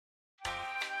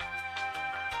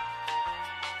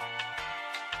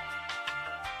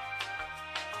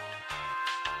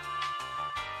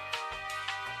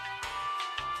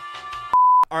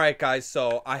All right, guys,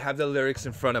 so I have the lyrics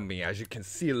in front of me. As you can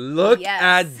see, look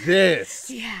at this.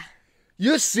 Yeah.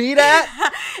 You see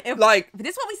that?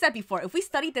 This is what we said before. If we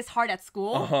studied this hard at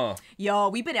school, yo,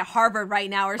 we've been at Harvard right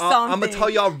now or something. I'm going to tell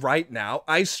y'all right now,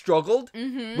 I struggled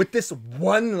with this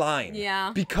one line.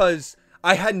 Yeah. Because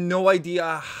I had no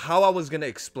idea how I was going to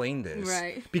explain this.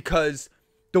 Right. Because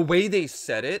the way they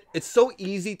said it, it's so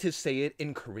easy to say it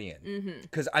in Korean.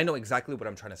 Because I know exactly what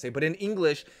I'm trying to say. But in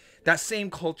English, that same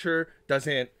culture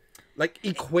doesn't like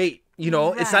equate. You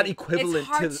know, it's not equivalent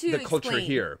to the culture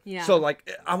here. Yeah. So like,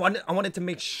 I wanted to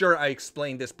make sure I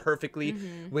explained this perfectly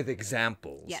with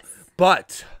examples. Yes.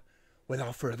 But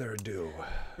without further ado,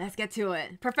 let's get to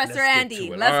it. Professor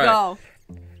Andy, let's right. go.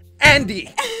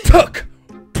 Andy took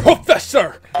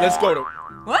Professor. Let's go to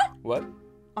what? What?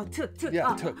 Oh, took.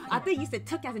 Yeah, took. I thought you said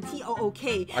took as in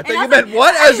T-O-O-K. I thought you meant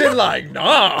what? As in like,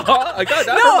 nah. I got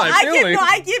that from my feeling.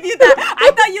 I give you that.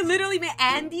 I thought you literally meant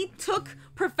Andy took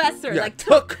Professor. Yeah, like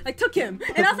took him.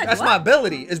 And I was like, that's what? my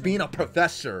ability, is being a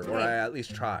professor, or I at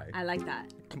least try. I like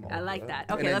that. Come on. I like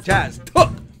that. Okay, and then let's Jazz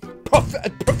took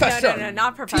Professor. No,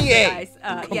 not professor, guys.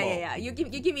 Yeah. You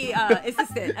give me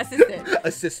assistant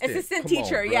Come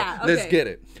teacher. on, yeah. Okay. Let's get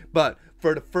it. But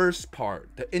for the first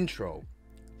part, the intro,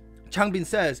 Changbin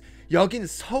says, 여긴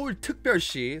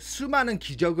서울특별시 수많은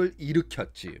기적을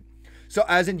일으켰지. So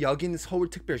as in 여긴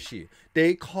서울특별시,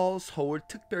 they call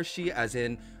서울특별시 as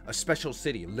in a special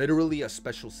city, literally a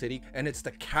special city, and it's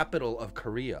the capital of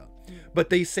Korea. But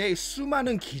they say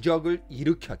수많은 기적을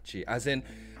일으켰지, as in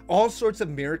all sorts of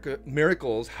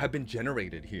miracles have been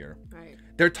generated here. Right.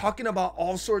 They're talking about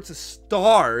all sorts of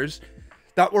stars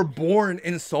that were born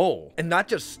in Seoul. And not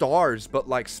just stars, but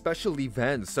like special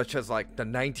events such as like the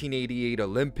 1988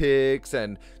 Olympics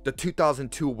and the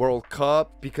 2002 World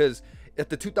Cup. Because at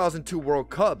the 2002 World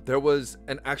Cup, there was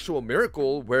an actual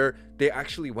miracle where they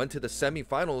actually went to the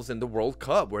semifinals in the World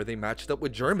Cup where they matched up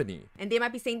with Germany. And they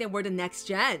might be saying that we're the next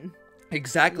gen.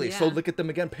 Exactly. Yeah. So look at them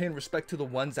again, paying respect to the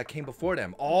ones that came before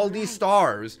them. All these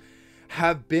stars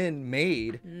have been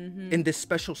made in this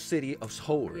special city of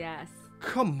Seoul. Yes.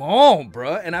 Come on,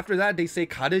 bruh. And after that, they say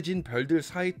가려진 별들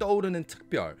사이 떠오르는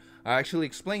특별. I actually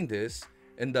explained this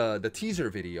in the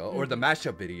teaser video or the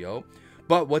mashup video.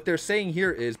 But what they're saying here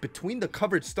is between the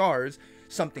covered stars,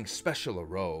 something special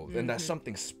arose. And that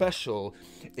something special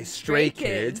is Stray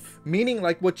Kids. Meaning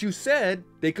like what you said,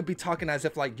 they could be talking as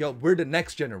if like, yo, we're the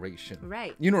next generation.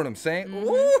 Right. You know what I'm saying? I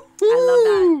love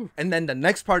that. And then the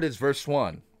next part is verse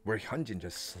 1. Where Hyunjin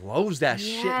just slows that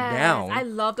shit down. I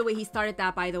love the way he started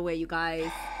that, by the way, you guys.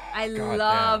 I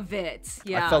love it.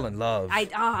 Yeah. I fell in love.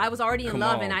 I was already in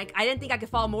love, and I didn't think I could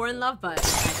fall more in love, but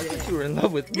I did. You were in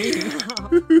love with me.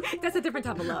 That's a different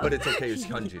type of love. But it's okay, it's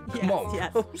Hyunjin. Come on.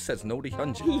 Yes. Who says no to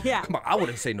Hyunjin? Yeah. Come on, I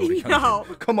wouldn't say no to Hyunjin. No.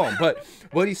 Come on, but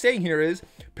what he's saying here is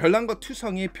별난거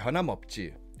투성이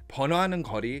변함없지. 번화하는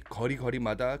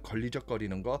거리마다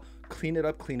걸리적거리는 거 clean it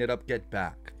up, get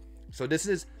back. So this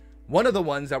is one of the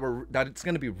ones that it's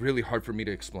going to be really hard for me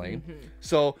to explain.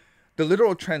 So the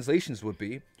literal translations would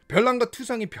be 별난거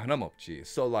투성이 변함없지.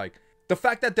 So like the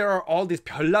fact that there are all these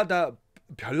별나다,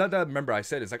 remember I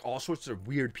said it's like all sorts of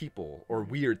weird people or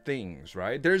weird things,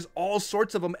 right? There's all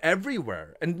sorts of them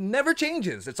everywhere and never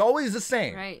changes. It's always the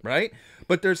same, right?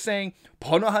 But they're saying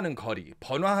번화하는 거리.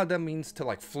 번화하다 means to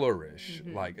like flourish,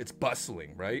 like it's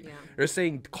bustling, right? Yeah. They're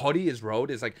saying 거리 is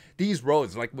road, is like these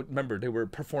roads, like remember they were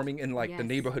performing in like the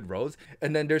neighborhood roads,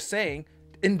 and then they're saying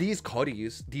in these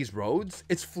거리s, these roads,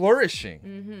 it's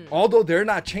flourishing. Although they're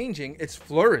not changing, it's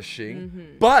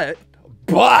flourishing, but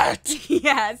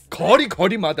yes,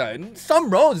 거리마다 in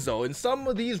some roads though, in some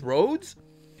of these roads,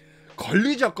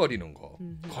 걸리적거리는 거.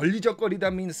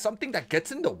 걸리적거리다 means something that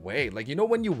gets in the way. Like you know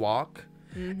when you walk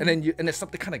and then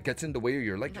something kind of gets in the way,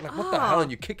 you're like what the hell, and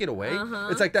you kick it away.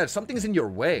 It's like that. Something's in your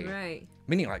way. Right.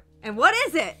 Meaning like. And what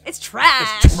is it? It's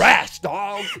trash. It's trash,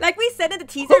 dog. Like we said in the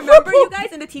teaser, remember you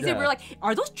guys? In the teaser, we were like,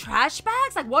 are those trash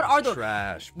bags? Like what are those?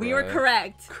 Trash, bro. We were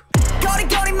correct.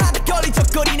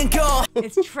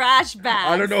 It's trash bags.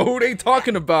 I don't know who they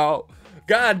talking about.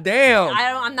 God damn.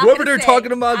 I'm not Whoever gonna they're say.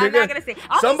 talking about, I'm not gonna say.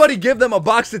 Somebody give them a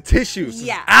box of tissues.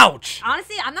 Yeah. Ouch.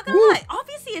 Honestly, I'm not gonna lie.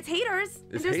 Obviously, it's haters.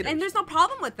 It's and there's no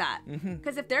problem with that.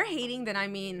 Because if they're hating, then I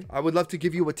mean. I would love to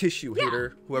give you a tissue,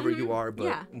 hater, whoever you are,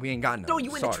 but we ain't got none. Throw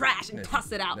you in the trash and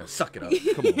toss it out. No, suck it up.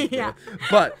 Come on. Yeah.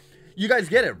 But you guys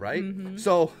get it, right?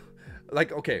 So,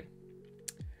 like, okay.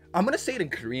 I'm gonna say it in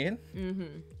Korean,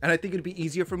 and I think it'd be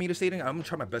easier for me to say it. I'm gonna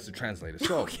try my best to translate it.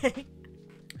 So, okay.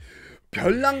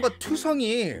 별난과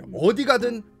투성이 어디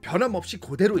가든 변함없이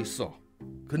그대로 있어.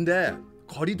 근데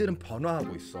거리들은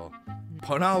변화하고 있어.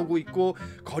 변화하고 있고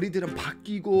거리들은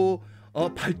바뀌고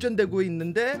발전되고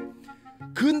있는데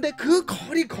근데 그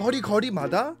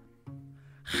거리마다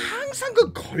항상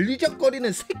그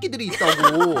걸리적거리는 새끼들이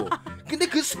있다고. 근데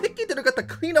그 새끼들을 갖다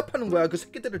클린업하는 거야. 그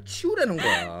새끼들을 치우라는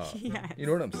거야. Yes. You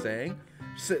know what I'm saying?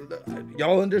 So,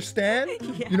 y'all understand?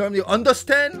 Yeah. You know what I mean?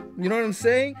 Understand? You know what I'm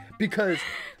saying? Because,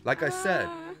 like I said,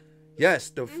 yes,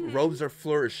 the roads are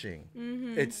flourishing.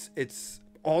 It's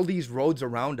all these roads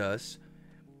around us,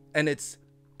 and it's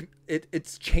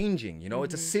changing. You know,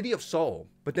 it's a city of soul.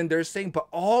 But then they're saying, but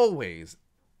always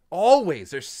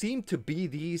there seem to be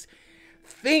these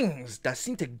things that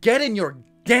seem to get in your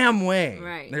damn way.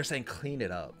 Right. They're saying, clean it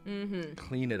up.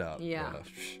 Clean it up. Yeah.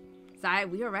 Bruh. So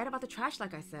we were right about the trash,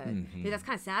 like I said. Dude, that's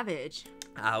kind of savage.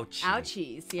 Ouchie.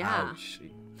 Ouchies, yeah. Ouchie.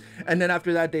 And then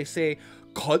after that, they say,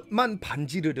 겉만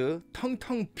반지르르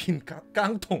텅텅 빈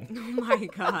깡통. Oh my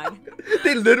god.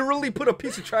 They literally put a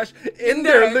piece of trash in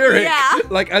their lyric. Yeah.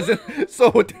 Like as in,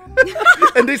 so,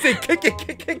 and they say, kick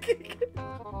it.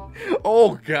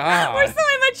 Oh God. We're so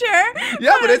immature.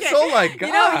 Yeah, but it's so like, God.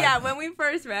 You know, yeah, when we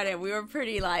first read it, we were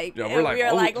pretty like, Yeah, we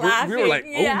were like laughing. We were like,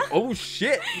 yeah. oh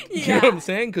shit. You know Yeah. what I'm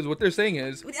saying? Because what they're saying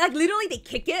is, Like literally they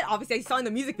kick it. Obviously I saw in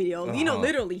the music video. You know,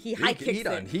 literally he high kicks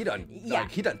it. He done. Yeah.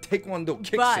 Like, he done take one, though,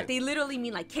 kicks But it. they literally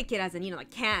mean like kick it as in, you know, like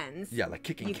cans. Yeah, like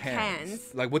kicking You cans.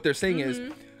 cans. Like what they're saying is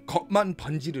겉만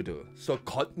번지르르. So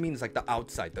겉 means like the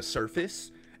outside, the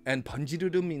surface, and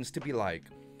번지르르 means to be like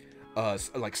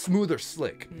smooth or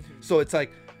slick. So it's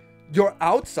like your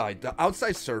outside, the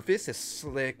outside surface is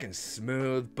slick and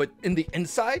smooth, but in the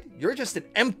inside, you're just an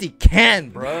empty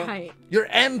can, bruh. Right. You're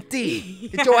empty.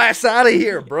 Get your ass out of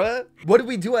here, bruh. What do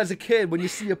we do as a kid when you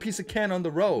see a piece of can on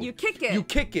the road? You kick it. You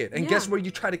kick it. And Yeah. guess where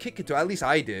you try to kick it to? At least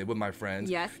I did with my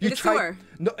friends. Yes, You in the sewer.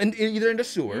 No, either in the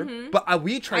sewer, but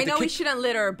we tried I to know kick. we shouldn't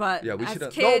litter, but Yeah, we as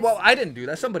shouldn't. kids, No, well, I didn't do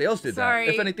that. Somebody else did Sorry.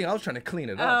 that. If anything, I was trying to clean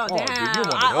it oh up. damn! Dude, you're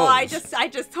one of those. I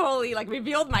just totally like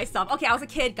revealed myself. Okay, I was a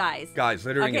kid, guys. Guys,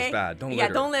 littering Okay? is bad. Don't Yeah,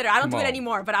 litter. don't litter. I don't Come do it on.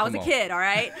 anymore, but I was Come a on. kid, all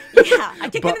right? Yeah, I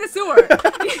kicked But- it in the sewer.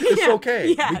 It's Yeah. okay.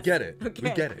 We Yes. get it. We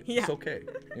Okay. get it. Yeah. It's okay.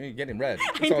 You're getting red.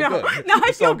 I It's all know. good. Now I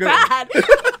It's all feel good. bad.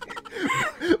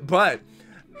 But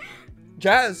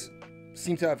Jazz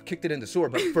seemed to have kicked it in the sewer.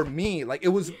 But for me, like it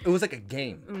was like a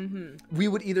game. We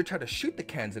would either try to shoot the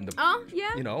cans in the, Oh,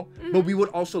 yeah. you know, but we would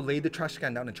also lay the trash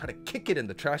can down and try to kick it in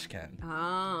the trash can.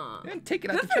 Oh. And take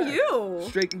it out Good the for trash. you.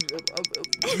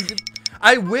 Straight.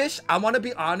 I wish. I want to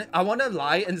be honest. I want to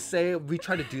lie and say we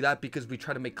try to do that because we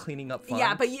try to make cleaning up fun.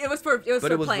 Yeah, but it was for but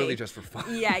for it was play. really just for fun.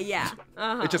 Yeah, yeah.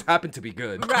 Uh-huh. It just happened to be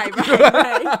good. Right.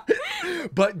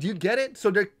 But do you get it? So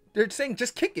they're saying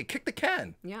just kick it, kick the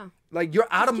can. Yeah. Like you're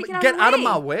out of kick it out get of the out of way.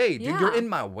 my way, dude. Yeah. You're in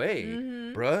my way,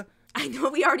 bruh. I know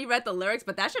we already read the lyrics,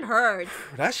 but that should hurt.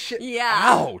 That shit. Yeah.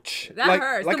 Ouch. That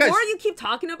hurts. Like The more you keep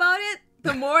talking about it,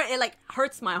 the more it like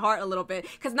hurts my heart a little bit.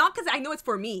 Cause I know it's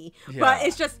for me, but Yeah.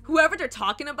 it's just whoever they're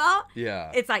talking about.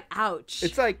 Yeah. It's like ouch.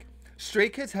 It's like Stray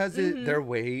Kids has their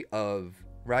way of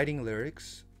writing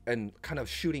lyrics and kind of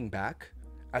shooting back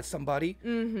at somebody,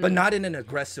 but not in an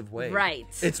aggressive way. Right.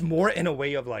 It's more in a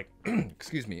way of like,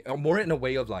 excuse me, more in a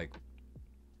way of like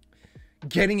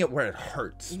getting it where it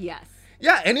hurts. yes.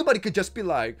 Yeah, anybody could just be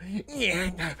like, yeah,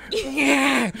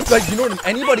 like you know what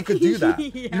anybody could do that.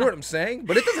 You Yeah. know what I'm saying?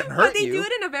 But it doesn't hurt But they you. do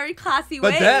it in a very classy way.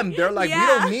 But them, they're like, Yeah. we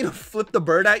don't need to flip the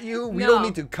bird at you. We don't No.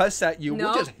 need to cuss at you. No.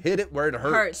 We'll just hit it where it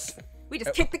hurts. We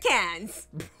just kick the cans.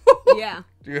 Yeah.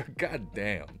 Dude, God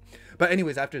damn. But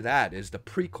anyways, after that is the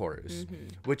pre-chorus,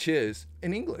 which is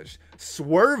in English,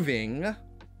 swerving.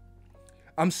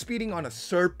 I'm speeding on a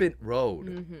serpent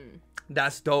road.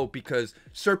 That's dope because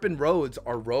serpent roads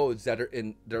are roads that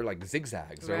they're like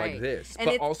zigzags. They're like this. And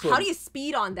but it's, also how do you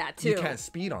speed on that too? you can't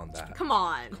speed on that. Come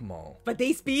on. Come on. But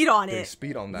they speed on They it.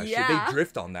 speed on that Yeah. shit. They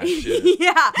drift on that shit.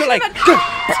 Yeah. They're like,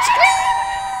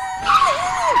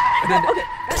 and then,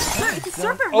 It's a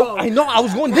serpent oh, road. I know. I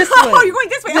was going this way. Oh, you're going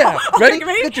this way. Yeah. Oh, Ready? okay,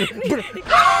 ready? Get you.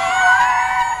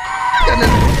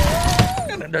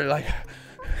 And then they're like,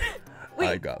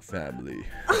 I got family.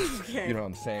 Okay. You know what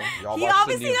I'm saying? Y'all He watch the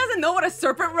obviously news. doesn't know what a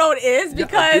serpent road is Yeah,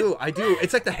 because. I do.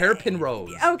 It's like the hairpin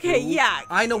road. Okay, yeah.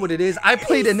 I know what it is. I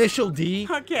played Initial D.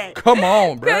 Okay. Come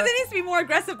on, bro. Because it needs to be more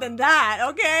aggressive than that,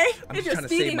 okay? I'm if just you're trying to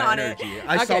save speeding my on energy. it.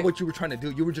 I saw Okay. what you were trying to do.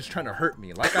 You were just trying to hurt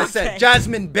me. Like I said, Okay.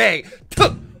 Jasmine Bay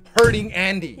took hurting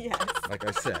Andy. Yes. Like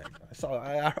I said,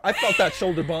 I felt that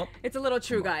shoulder bump. It's a little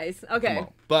true, guys. Okay. Come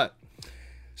on. But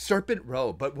serpent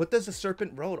road. But what does the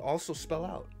serpent road also spell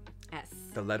out? S.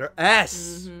 The letter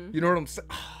S. You know what I'm saying?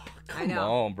 Oh, come know.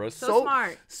 on, bro. So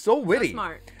smart. So witty.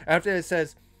 smart. After it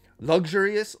says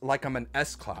luxurious, like I'm an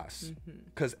S class.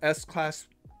 Because S class,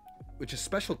 which is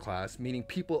special class, meaning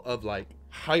people of like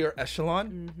higher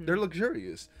echelon, they're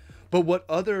luxurious. But what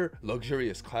other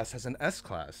luxurious class has an S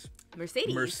class?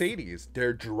 Mercedes.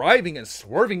 They're driving and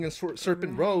swerving in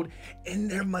Serpent Road in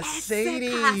their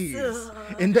Mercedes.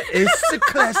 In the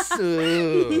S-Class.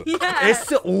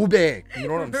 S500. You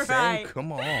know what I'm saying?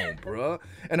 Come on, bro.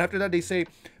 And after that, they say,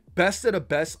 best of the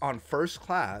best on first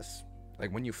class.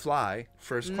 Like when you fly,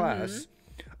 first class.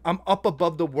 I'm up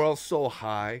above the world so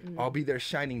high. I'll be there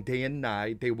shining day and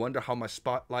night. They wonder how my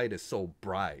spotlight is so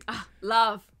bright.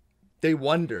 Love. They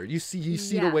wonder. You see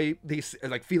the way they,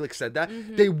 like Felix said that.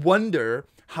 They wonder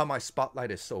how my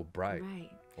spotlight is so bright. Right.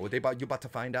 What you about to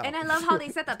find out. And I love how they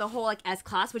said that, the whole like S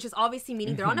class, which is obviously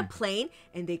meaning they're on a plane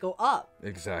and they go up.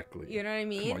 Exactly. You know what I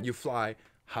mean? Come on, you fly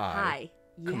high.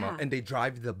 Come on, and they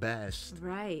drive the best.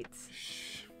 Right.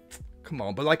 Come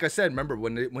on, but like I said, remember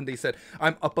when they said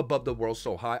I'm up above the world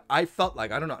so high, I felt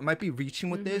like, I don't know, I might be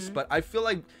reaching with this, but I feel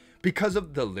like because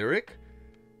of the lyric,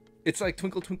 it's like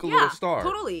Twinkle Twinkle Little Star.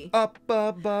 Totally. Up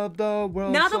above the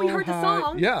world. Now that so we heard the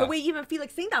song, the way even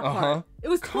Felix sang that part, it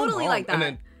was totally like that. And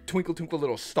then Twinkle Twinkle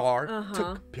Little Star.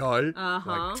 특별.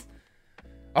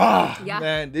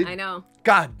 Man, I know.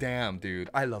 God damn, dude,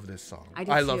 I love this song.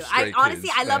 I love too. Stray Honestly,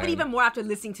 Kids, I love it even more after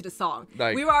listening to the song.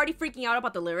 Like, we were already freaking out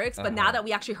about the lyrics, but now that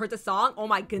we actually heard the song, oh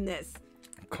my goodness.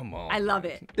 Come on. I love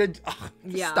it.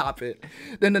 Stop it.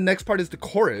 Then the next part is the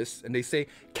chorus, and they say,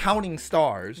 counting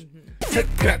stars. Dude,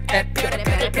 we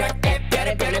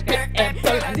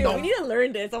need to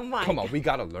learn this. Oh my. Come on, we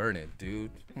gotta learn it, dude.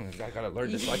 I gotta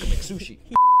learn this so I can make sushi.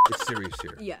 It's serious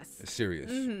here. Yes. It's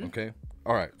serious. Okay?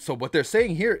 All right. So what they're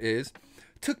saying here is,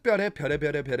 특별해 별의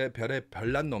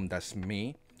별난 놈, that's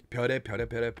me. 별의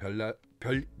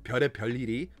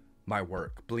별일이, my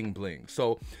work, bling bling.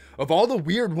 So of all the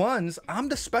weird ones, I'm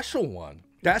the special one.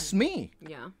 That's me.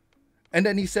 Yeah. And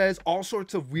then he says all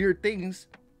sorts of weird things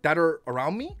that are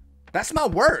around me. That's my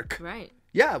work. Right.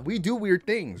 Yeah, we do weird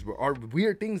things. Our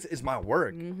weird things is my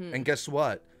work. And guess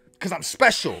what? Because I'm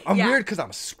special. I'm weird because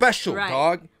I'm special,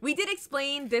 dog. We did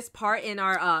explain this part in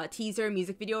our teaser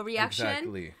music video reaction.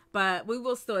 Exactly. But we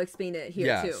will still explain it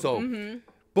here too. So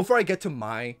before I get to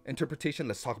my interpretation,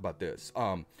 let's talk about this.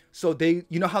 So they,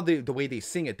 you know how the way they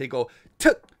sing it, they go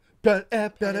tuk. So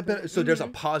there's a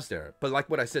pause there. But like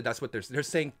what I said, that's what they're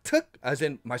saying tuk, as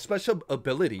in my special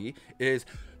ability is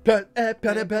so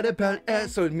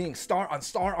it means star on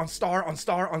star on star on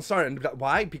star on star. And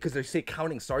why? Because they say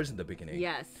counting stars in the beginning.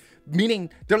 Yes. Meaning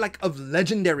they're like of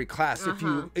legendary class if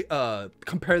you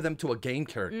compare them to a game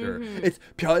character. It's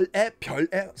별에,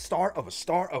 star of a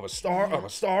star of a star of a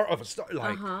star of a star.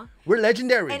 Like we're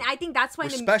legendary. And I think that's why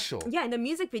we're special. Yeah, in the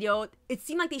music video, it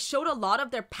seemed like they showed a lot of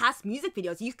their past music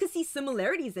videos. You could see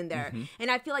similarities in there.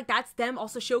 And I feel like that's them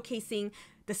also showcasing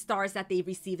the stars that they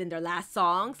received in their last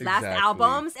songs, last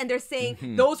albums, and they're saying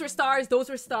those were stars, those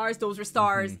were stars, those were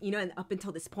stars, you know, and up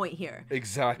until this point here.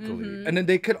 Exactly. And then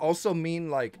they could also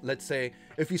mean, like, let's say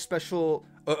if you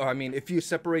if you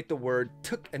separate the word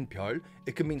tuk and 별,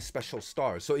 it could mean special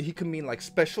stars. So he could mean like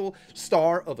special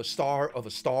star of a star of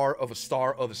a star of a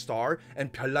star of a star,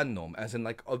 and 별난 놈, as in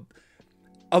like of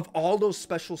all those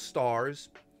special stars,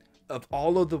 of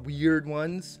all of the weird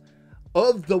ones.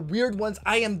 Of the weird ones,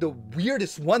 I am the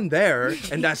weirdest one there,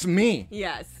 and that's me.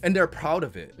 Yes. And they're proud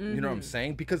of it. You know what I'm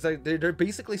saying? Because they're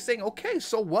basically saying, okay,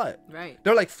 so what? Right.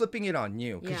 They're like flipping it on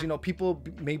you. Because, you know, people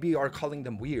maybe are calling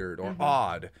them weird or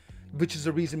odd. Which is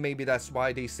the reason maybe that's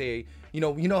why they say, you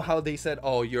know how they said,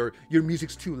 oh, your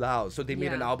music's too loud. So they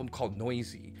made an album called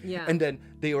Noisy. Yeah. And then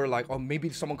they were like, oh, maybe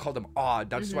someone called them odd.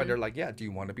 That's why they're like, yeah, do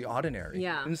you want to be ordinary?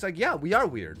 Yeah. And it's like, yeah, we are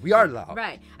weird. We are loud.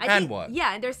 Right. What?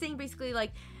 Yeah, and they're saying basically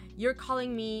like, you're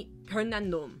calling me 별난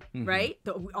놈, right?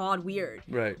 The odd, weird.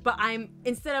 Right. But I'm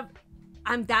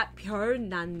that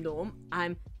별난 놈,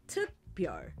 I'm 특별. You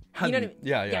know what I mean?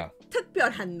 Yeah.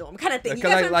 특별한 놈 kind of thing.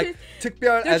 Like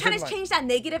특별, they're trying to change that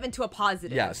negative into a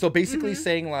positive. Yeah, so basically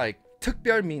saying like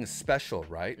특별 means special,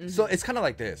 right? So it's kind of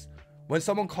like this. When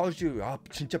someone calls you,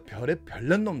 진짜 별에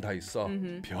별난 놈 다 있어.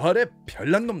 별에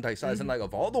별난 놈 다 있어. As in like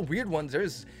of all the weird ones,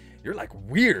 you're like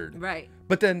weird. Right.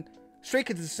 But then Stray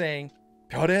Kids is saying,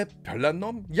 별에 별난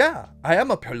놈? Yeah, I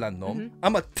am a 별난 놈.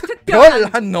 I'm a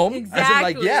특별한 놈. Exactly. As in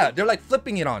like, yeah, they're like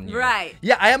flipping it on you. Right.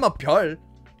 Yeah, I am a 별.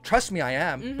 Trust me, I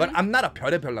am. But I'm not a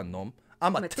별에 별난 놈.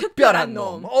 I'm a 특별한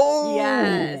놈. Oh,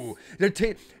 yes.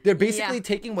 They're basically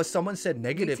taking what someone said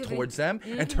negative towards them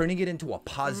and turning it into a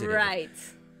positive. Right.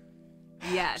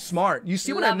 Yes. Smart. You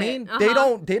see what I mean? They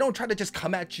don't try to just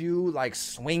come at you like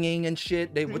swinging and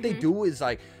shit. What they do is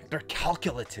like they're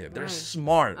calculative. They're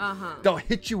smart. They'll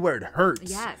hit you where it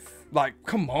hurts. Yes. Like,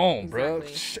 come on, bro.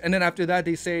 And then after that,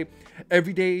 they say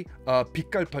every day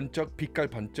빛깔 번쩍, 빛깔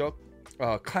번쩍.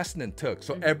 class는 tuk.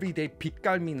 So every day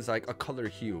빛깔 means like a color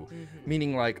hue,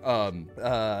 meaning like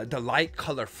the light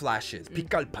color flashes.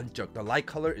 빛깔 번쩍. The light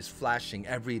color is flashing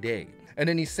every day. And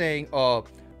then he's saying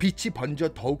빛이 번져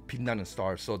더욱 빛나는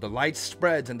star. So the light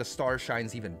spreads and the star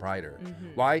shines even brighter.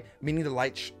 Why? Meaning the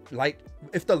light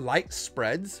if the light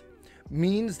spreads,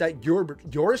 means that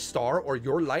your star or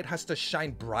your light has to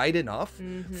shine bright enough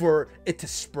for it to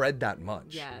spread that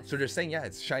much. Yes. So they're saying, yeah,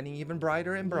 it's shining even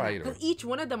brighter and brighter. Because each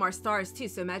one of them are stars too.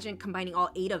 So imagine combining all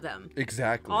 8 of them.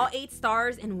 Exactly. All 8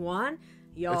 stars in one.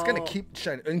 Yo. It's gonna keep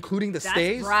shining, including the That's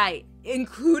stays. right.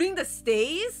 Including the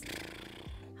stays?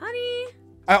 Honey.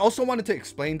 I also wanted to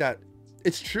explain that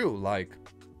it's true. Like,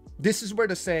 this is where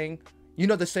the saying,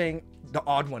 the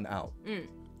odd one out.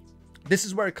 This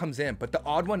is where it comes in, but the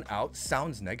odd one out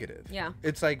sounds negative. Yeah.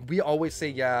 It's like we always say,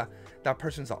 yeah, that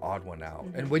person's the odd one out.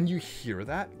 And when you hear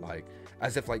that, like,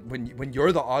 as if like when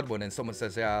you're the odd one and someone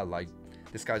says, yeah, like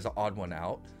this guy's the odd one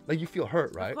out, like you feel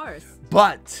hurt, right? Of course.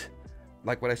 But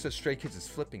like what I said, Stray Kids is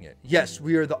flipping it. Yes,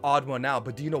 we are the odd one out,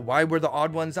 but do you know why we're the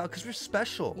odd ones out? Because we're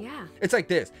special. Yeah. It's like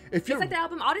this. If you're It's like the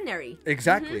album Ordinary.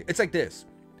 Exactly. It's like this.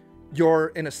 You're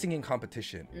in a singing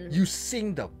competition. You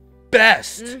sing the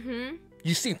best.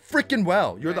 You sing freaking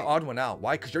well. You're the odd one out.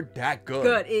 Why? Because you're that good.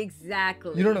 Good,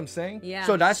 exactly. You know what I'm saying? Yeah.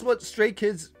 So that's what Stray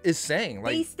Kids is saying.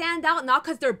 Like, they stand out not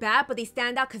because they're bad, but they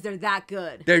stand out because they're that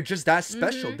good. they're just that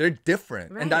special. They're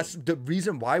different. Right. And that's the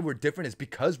reason why we're different is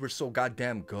because we're so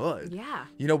goddamn good. Yeah.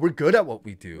 You know, we're good at what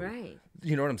we do. Right.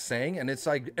 You know what I'm saying? And it's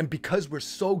like, and because we're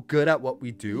so good at what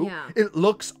we do, Yeah. it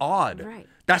looks odd. Right.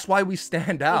 That's why we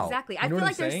stand out. Exactly. You I know feel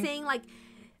what like I'm they're saying like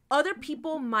other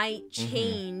people might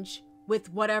change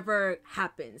with whatever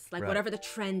happens, like Right. whatever the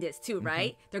trend is too,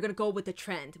 right? They're gonna go with the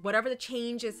trend, whatever the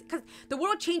change is, because the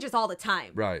world changes all the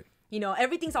time. Right. You know,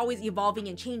 everything's always evolving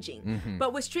and changing.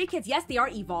 But with Stray Kids, yes, they are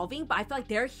evolving, but I feel like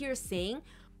they're here saying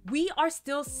we are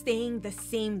still staying the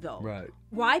same though. Right.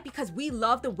 Why? Because we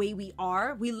love the way we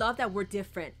are. We love that we're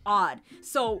different, odd.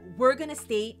 So we're gonna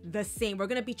stay the same. We're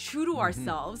gonna be true to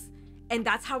ourselves, and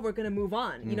that's how we're gonna move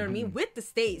on. You know what I mean? With the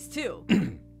stays too.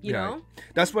 You know?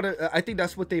 That's what I think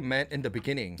that's what they meant in the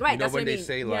beginning. Right, You know, that's when what I they mean.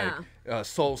 say like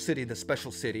Seoul City, the special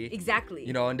city. Exactly.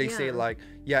 You know, and they say Yeah. like,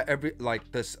 yeah, every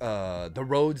like this the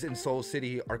roads in Seoul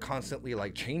City are constantly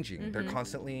like changing. They're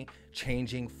constantly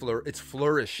changing, it's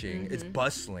flourishing, it's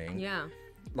bustling. Yeah.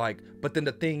 Like, but then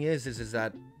the thing is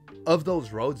that of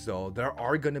those roads though, there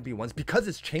are gonna be ones because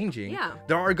it's changing. Yeah.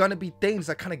 There are gonna be things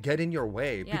that kind of get in your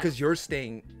way Yeah. because you're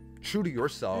staying true to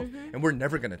yourself and we're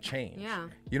never gonna change. Yeah.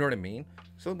 You know what I mean?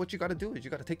 So what you gotta do is you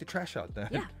gotta take the trash out then.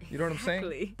 Yeah, You know what I'm saying?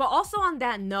 exactly. But also on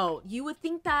that note, you would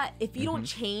think that if you don't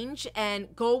change and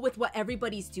go with what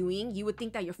everybody's doing, you would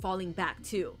think that you're falling back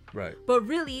too. Right. But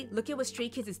really, look at what Stray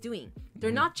Kids is doing. They're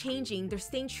not changing. They're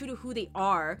staying true to who they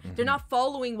are. They're not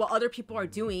following what other people are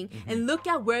doing. And look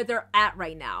at where they're at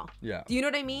right now. Yeah. Do you know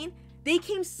what I mean? They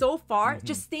came so far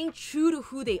just staying true to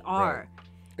who they are. Right.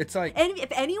 It's like And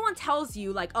if anyone tells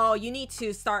you like, oh, you need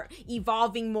to start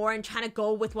evolving more and trying to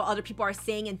go with what other people are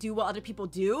saying and do what other people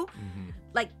do,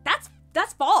 like that's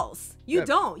false. You yeah,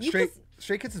 don't. You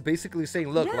Stray Kids is basically saying,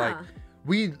 look, Yeah. like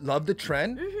we love the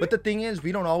trend, but the thing is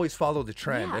we don't always follow the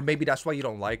trend. Yeah. And maybe that's why you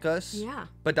don't like us. Yeah.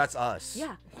 But that's us.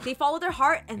 yeah, they follow their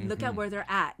heart and look at where they're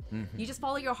at. You just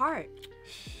follow your heart.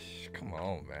 Come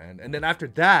on, man. And then after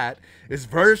that is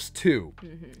verse 2.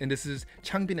 And this is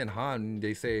Changbin and Han.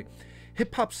 They say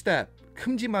hip hop step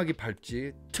큼지막이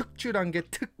밟지 특출한 게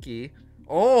특기.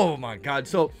 Oh my god.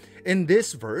 So in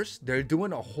this verse they're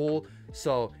doing a whole,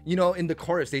 so you know, in the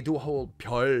chorus they do a whole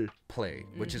별 play,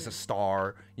 which is a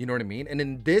star, you know what I mean? And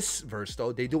in this verse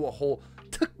though they do a whole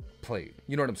특 play,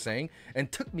 you know what I'm saying?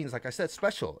 And 특 means, like I said,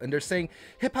 special. And they're saying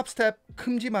hip hop step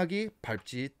큼지막이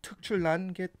밟지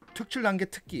특출난 게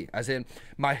특기, as in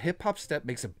my hip hop step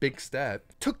makes a big step.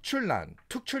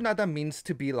 특출나다 means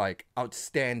to be like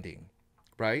outstanding,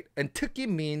 right? And 특기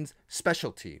means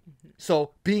specialty.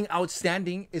 So being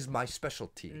outstanding is my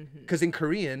specialty. Because in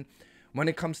Korean, when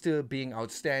it comes to being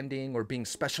outstanding or being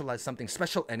special at something,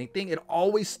 special anything, it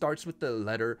always starts with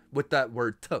that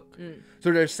word 특.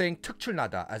 So they're saying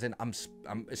특출나다, as in I'm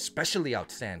especially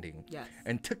outstanding. Yes.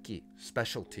 And 특기,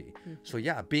 specialty. So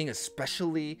yeah, being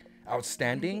especially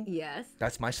outstanding, Yes.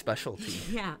 that's my specialty.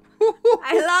 Yeah.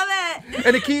 I love it.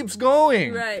 And it keeps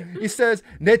going. Right. It says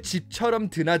내 집처럼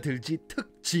드나들지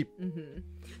특집.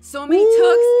 So many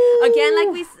tucks. Again,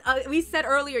 like we said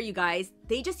earlier, you guys,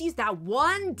 they just used that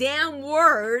one damn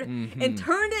word and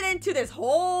turned it into this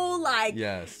whole like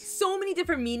so many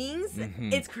different meanings.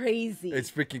 It's crazy. It's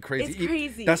freaking crazy. It's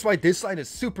crazy. That's why this line is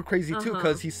super crazy too,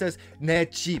 because he says 내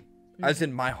집, as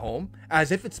in my home,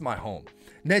 as if it's my home.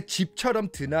 내 집처럼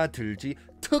드나들지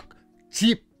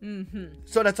집.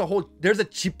 So that's a whole, there's a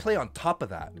집 play on top of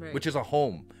that, Right. which is a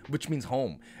home, which means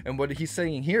home. And what he's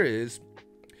saying here is,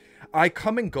 I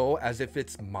come and go as if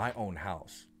it's my own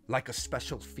house, like a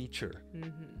special feature.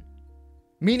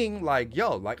 Meaning like,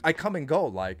 yo, like I come and go,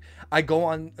 like I go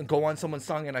on someone's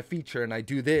song and I feature and I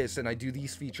do this and I do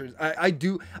these features. I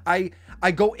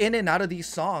go in and out of these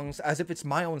songs as if it's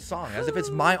my own song, as if it's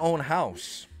my own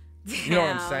house. You know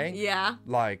what I'm saying? Yeah.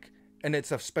 Like, and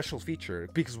it's a special feature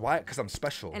because why? Because I'm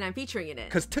special. And I'm featuring in it.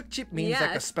 Because 특집 means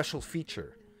like a special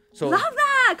feature. So love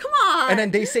that. Come on. and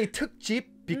then they say 특집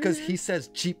because he says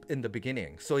jeep in the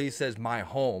beginning. So he says my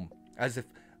home as if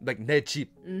like 내 집,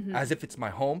 as if it's my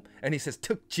home, and he says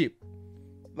특집.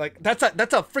 Like that's a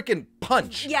freaking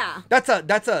punch. Yeah. That's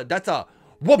a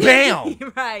wha-bam.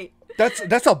 Right.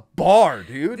 That's a bar,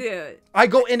 dude. Dude. I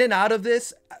go in and out of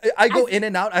this. I go in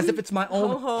and out as if it's my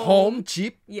own home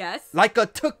jeep. Yes. Like a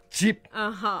특집.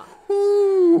 Uh-huh.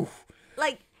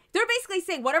 Like they're basically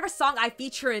saying whatever song I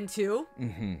feature into,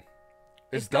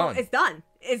 It's done. It's done.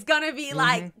 It's gonna be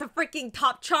like the freaking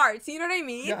top charts. You know what I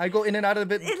mean? Yeah, I go in and out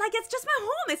of it. It's just my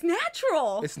home. It's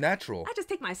natural. It's natural. I just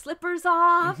take my slippers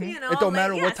off. You know, It don't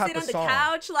matter what type sit of on the song.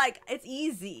 couch. Like it's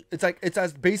easy. It's like it's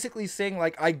as basically saying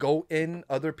like I go in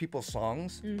other people's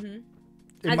songs.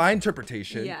 In my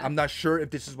interpretation, yeah. I'm not sure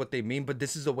if this is what they mean, but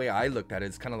this is the way I looked at it.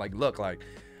 It's kind of like, look, like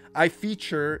I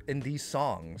feature in these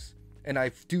songs, and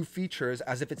I do features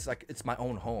as if it's like it's my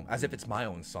own home, as if it's my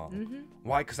own song.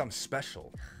 Why? Because I'm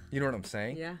special. You know what I'm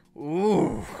saying? Yeah.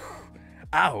 Ooh.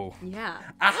 Ow. Yeah.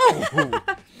 Ow.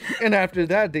 And after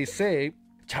that, they say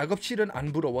작업실은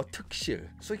안 부러워 특실.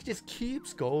 So he just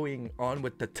keeps going on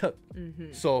with the 특.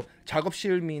 So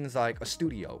작업실 means like a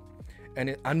studio.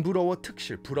 And 안 부러워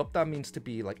특실. 부럽다 means to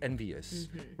be like envious,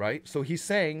 right? So he's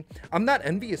saying, I'm not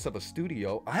envious of a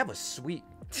studio. I have a suite.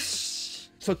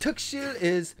 So 특실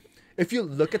is, if you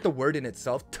look at the word in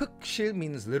itself, 특실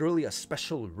means literally a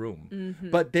special room.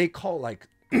 But they call like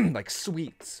like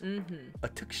suites a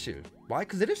특실. Why?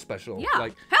 Because it is special. Yeah.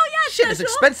 Like, hell yeah, it's shit is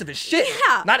special. expensive as shit.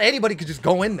 Yeah. Not anybody could just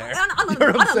go in there. On You know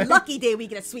what I'm a saying? lucky day, we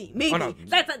get a suite. Maybe On a-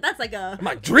 that's like a.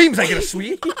 My dreams I get a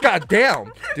suite. God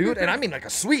damn, dude. And I mean like a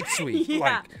sweet suite. Yeah.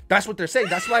 Like that's what they're saying.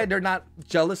 That's why they're not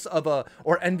jealous of a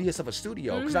or envious of a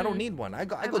studio. Because I don't need one. I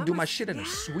go do my shit in a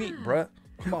suite, bruh.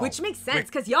 Come on. Which makes sense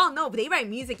because y'all know they write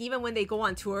music even when they go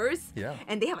on tours. Yeah.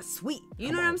 And they have a suite.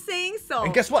 You know what I'm saying? So.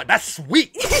 And guess what? That's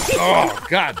sweet. Oh,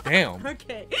 god damn.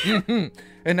 Okay.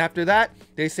 And after that,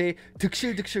 they say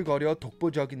득실득실거려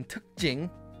독보적인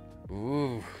특징.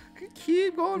 Ooh.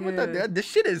 Keep going with that. This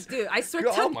shit is. Dude, I swear,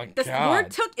 Oh my the God.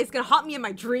 word "took" is gonna haunt me in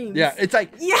my dreams. Yeah, it's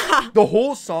like Yeah. the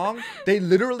whole song. They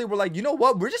literally were like, you know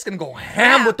what? We're just gonna go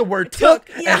ham with the word tuk,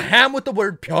 yeah. and ham with the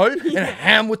word 별, and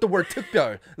ham with the word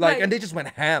특별. Like, Right. and they just went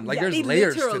ham. Like, Yeah, there's they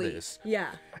layers to literally- this.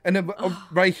 Yeah. And then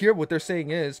right here, what they're saying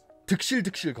is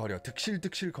득실득실거려.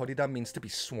 득실득실거리다 means to be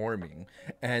swarming,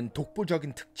 and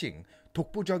독보적인 특징.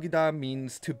 독보적이다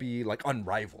means to be like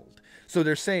unrivaled. So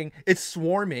they're saying it's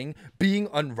swarming, being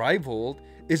unrivaled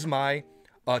is my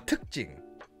특징.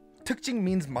 특징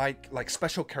means my like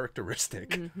special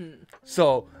characteristic.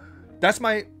 So that's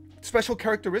my special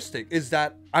characteristic is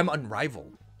that I'm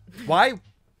unrivaled. Why?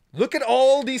 Look at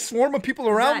all these swarm of people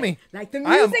around me. Like the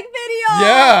I am- music video.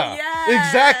 Yeah, Yes.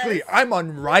 exactly. I'm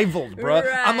unrivaled, bruh.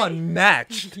 I'm Right.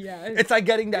 unmatched. Yes. It's like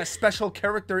getting that special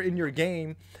character in your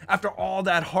game after all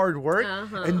that hard work,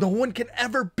 and no one can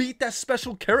ever beat that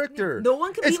special character. No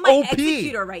one can It's beat my OP.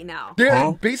 executor right now.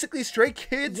 They're basically Stray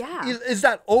Kids. Yeah. Is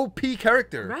that OP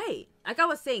character? Right. Like I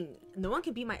was saying, no one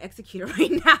can beat my executor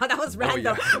right now. That was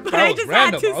random. Oh, yeah. But That I was just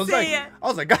random. had to I was say like, it. I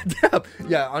was like, God damn.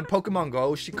 Yeah, on Pokemon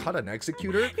Go, she caught an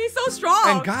executor. He's so strong.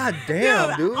 And god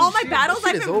damn, dude. All my she- battles shit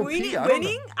I've is been OP. winning, I don't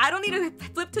know. I don't need to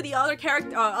flip to the other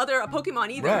character, other Pokemon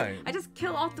either. Right. I just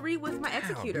kill all three with my Damn,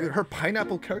 executor. dude, her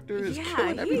pineapple character is Yeah,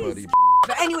 killing everybody.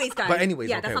 But anyways, guys. But anyways,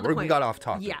 yeah, okay, that's not the we point. got off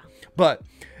topic. Yeah. But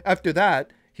after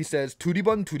that, he says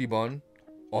두리번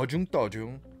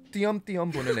어중떠중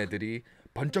띄엄띄엄 보는 애들이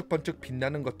번쩍번쩍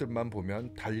빛나는 것들만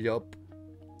보면 달려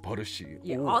버릇이.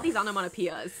 Yeah, Ooh. all these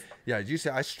onomatopoeias. Yeah, you say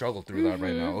I struggle through that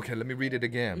right now. Okay, let me read it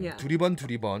again. Yeah. 두리번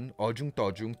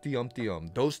어중떠중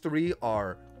띄엄띄엄. Those three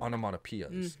are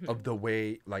onomatopoeias of the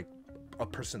way like a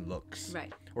person looks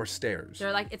Right. or stares.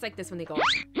 They're like, it's like this when they go.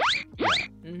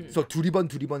 So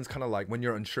두리번 is kind of like when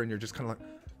you're unsure and you're just kind of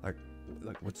like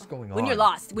what's going on? When you're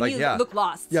lost. When Like, you yeah. look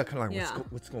lost. Yeah, kind of like Yeah.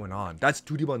 what's going on? That's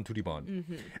두리번.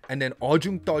 And then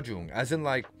어중떠중, as in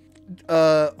like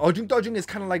어중떠중 is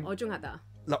kind of like 어중하다.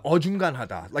 like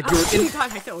어중간하다. Like you're in, I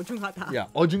said 어중하다. yeah,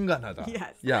 어중간하다.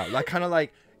 Yes. Yeah, like kind of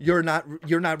like you're not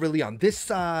really on this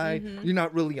side, you're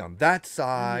not really on that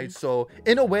side. So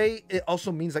in a way, it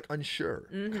also means like unsure.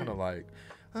 Kind of like,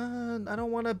 I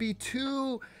don't want to be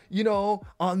too,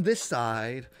 on this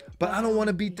side, but I don't want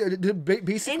to be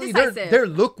basically they're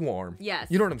lukewarm. Yes.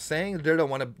 You know what I'm saying? They don't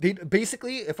want to.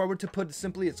 Basically, if I were to put it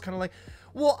simply, it's kind of like,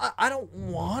 well, I don't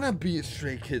want to be a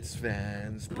Stray Kids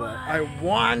fans, but I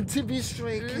want to be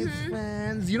Stray Kids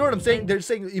fans. You know what I'm saying? They're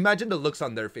saying, imagine the looks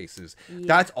on their faces. Yeah.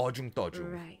 That's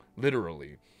어중떠중. Right.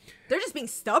 Literally. They're just being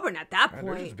stubborn at that point.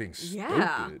 They're just being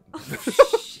stupid.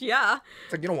 Yeah.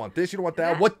 It's like, you don't want this, you don't want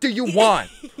that. What do you want?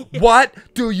 What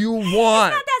do you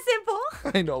want? It's not that simple.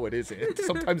 I know it isn't.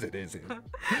 Sometimes it isn't.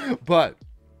 But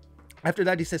after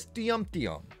that, he says,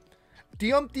 띄엄띄엄.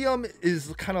 띄엄띄엄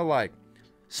is kind of like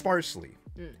sparsely,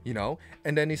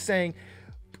 And then he's saying,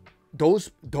 those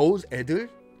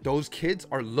kids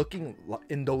are looking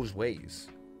in those ways.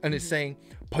 And it's saying,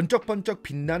 번쩍번쩍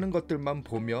빛나는 것들만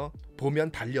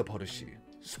보면 달려버릇이.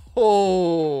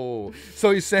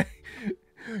 So he's saying,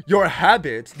 your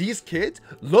habits, these kids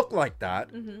look like that,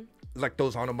 like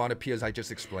those onomatopoeias I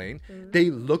just explained. They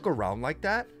look around like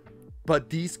that, but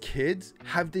these kids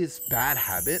have this bad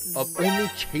habit of only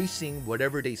chasing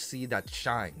whatever they see that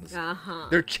shines.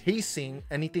 They're chasing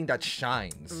anything that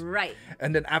shines. Right.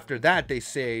 And then after that, they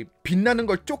say, 빛나는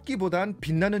걸 쫓기보단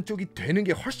빛나는 쪽이 되는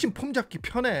게 훨씬 폼 잡기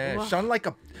편해. Shine like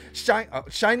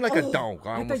a dog.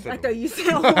 I thought you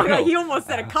said, oh my God, he almost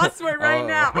said a cuss word right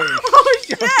now. Oh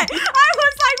shit. I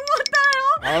was like, what the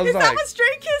hell? Is that what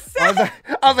Stray Kids said?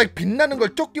 I was like, 빛나는 걸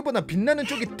쫓기보다 빛나는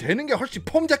쪽이 되는 게 훨씬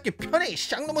폼 잡기 편해. 이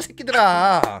쌍놈의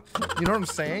새끼들아. You know what I'm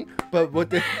saying? But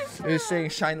what they're saying,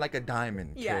 shine like a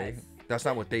diamond. Okay? Yes. That's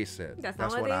not what they said. That's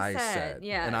what they I said.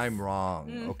 Yes. And I'm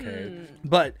wrong. Okay.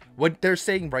 But what they're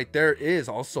saying right there is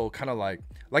also kind of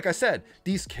like I said,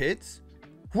 these kids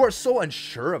who are so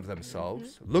unsure of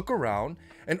themselves look around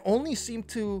and only seem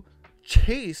to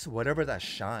chase whatever that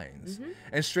shines.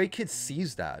 And Stray Kids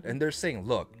sees that and they're saying,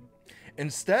 look,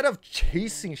 instead of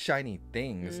chasing shiny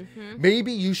things,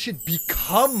 maybe you should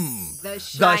become the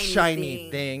shiny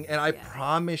thing. And I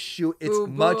promise you, it's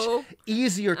much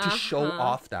easier to show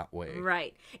off that way.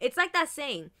 Right. It's like that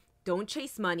saying, don't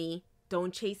chase money,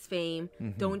 don't chase fame,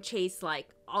 don't chase like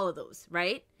all of those,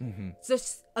 right?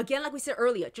 Just again, like we said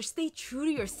earlier, just stay true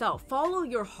to yourself. Follow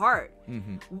your heart.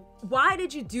 Why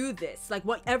did you do this? Like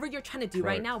whatever you're trying to do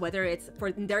right now, whether it's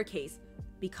in their case,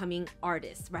 becoming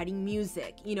artists, writing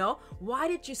music, why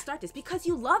did you start this? Because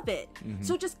you love it.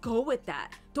 So just go with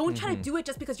that. Don't try to do it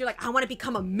just because you're like, I want to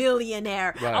become a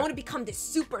millionaire. I want to become this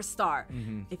superstar.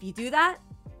 If you do that,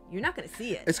 you're not gonna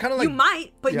see it. It's kind of like you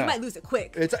might, but you might lose it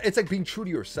quick. It's like being true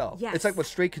to yourself. Yes. It's like what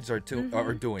Stray Kids are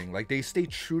doing. Like they stay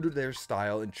true to their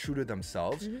style and true to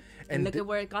themselves. And look at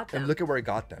where it got them.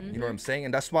 You know what I'm saying?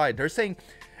 And that's why they're saying,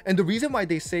 and the reason why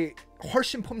they say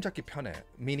훨씬 폼 잡기 편해,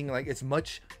 meaning like it's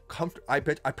much I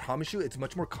promise you, it's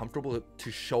much more comfortable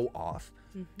to show off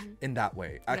in that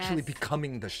way. Actually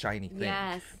becoming the shiny thing.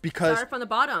 Yes. Because start from the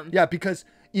bottom. Yeah, because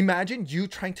imagine you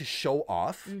trying to show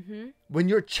off when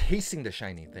you're chasing the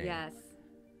shiny thing. Yes.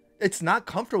 It's not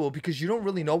comfortable because you don't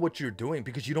really know what you're doing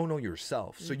because you don't know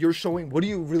yourself. So you're showing, what are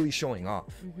you really showing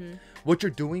off? What you're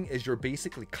doing is you're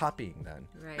basically copying then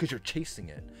because you're chasing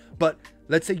it. But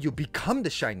let's say you become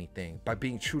the shiny thing by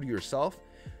being true to yourself.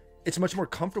 It's much more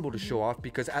comfortable to show off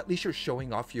because at least you're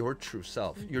showing off your true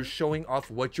self. You're showing off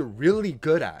what you're really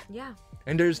good at. Yeah.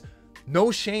 And there's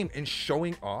no shame in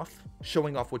showing off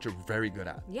what you're very good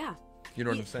at. Yeah. You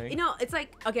know what I'm saying? It's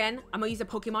like, again, I'm going to use a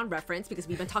Pokemon reference because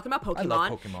we've been talking about Pokemon. I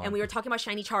love Pokemon. And we were talking about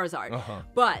shiny Charizard.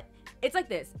 But it's like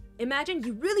this. Imagine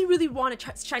you really, really want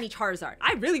a shiny Charizard.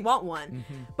 I really want one.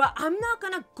 But I'm not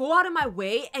going to go out of my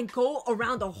way and go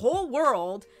around the whole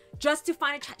world just to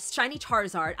find a shiny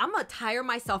Charizard. I'm going to tire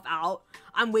myself out.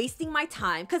 I'm wasting my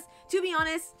time. Because to be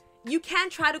honest, you can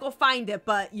try to go find it,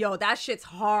 but yo, that shit's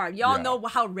hard. Y'all know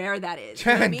how rare that is.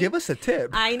 Chan, you know what I mean? give us a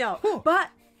tip. I know. But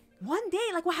one day,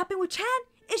 like what happened with Chan,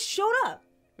 it showed up.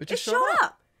 It just showed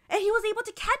up. And he was able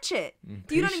to catch it.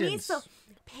 Do you know what I mean? So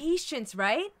patience,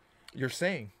 right? You're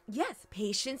saying. Yes,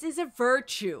 patience is a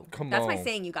virtue. That's my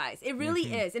saying, you guys. It really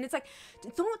is. And it's like,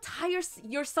 don't tire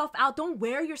yourself out. Don't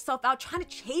wear yourself out trying to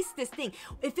chase this thing.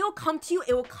 If it'll come to you,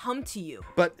 it will come to you.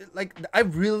 But like, I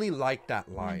really like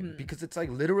that line because it's like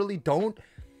literally don't,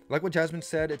 like what Jasmine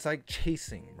said, it's like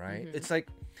chasing, right? It's like,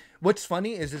 what's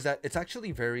funny is that it's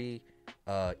actually very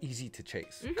easy to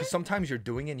chase because sometimes you're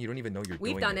doing it and you don't even know you're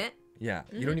doing it. We've done it. Yeah,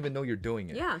 you don't even know you're doing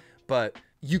it. Yeah. But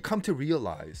you come to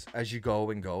realize as you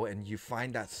go and you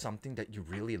find that something that you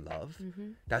really love,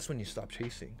 that's when you stop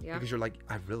chasing. Yeah. Because you're like,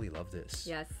 I really love this.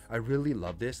 Yes. I really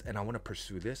love this, and I want to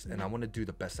pursue this, and I want to do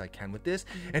the best I can with this.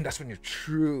 And that's when your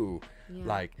true,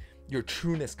 like, your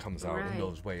trueness comes out in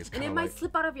those ways. And it might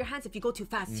slip out of your hands if you go too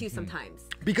fast too sometimes.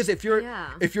 Because if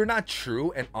you're not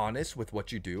true and honest with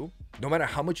what you do, no matter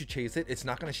how much you chase it, it's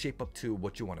not going to shape up to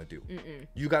what you want to do.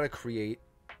 You got to create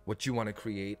what you want to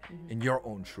create in your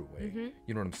own true way.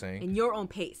 You know what I'm saying? In your own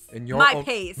pace. In your My own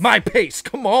pace. My pace.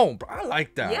 Come on, bro. I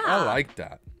like that. Yeah. I like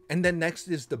that. And then next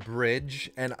is the bridge,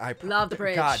 and I love the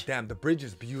bridge. God damn, the bridge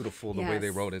is beautiful the way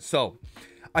they wrote it. So,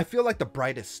 I feel like the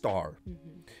brightest star.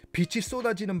 빛이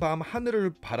쏟아지는 밤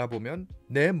하늘을 바라보면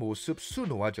내 모습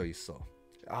수놓아져 있어.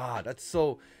 Ah, that's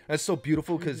so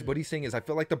beautiful, because what he's saying is, I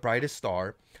feel like the brightest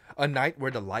star, a night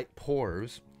where the light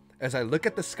pours. As I look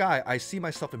at the sky, I see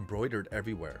myself embroidered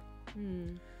everywhere.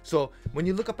 So when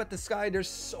you look up at the sky, there's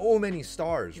so many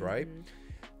stars, right?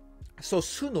 So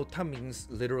수놓다 means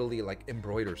literally like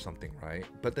embroider something, right?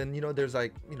 But then, you know, there's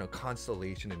like, you know,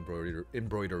 constellation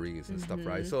embroideries and stuff,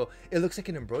 right? So it looks like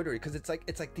an embroidery because it's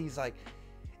like these like,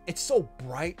 it's so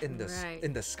bright in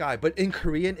the sky. But in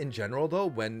Korean in general though,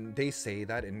 when they say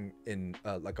that in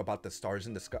like about the stars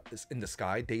in the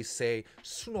sky, they say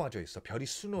수놓아져 있어. 별이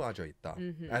수놓아져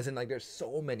있다. As in like there's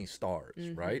so many stars,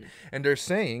 right? And they're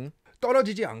saying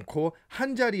떨어지지 않고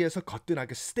한 자리에서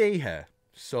거뜬하게 stay해.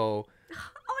 So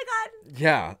oh my god.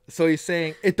 Yeah, so he's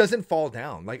saying it doesn't fall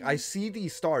down. Like I see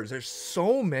these stars, there's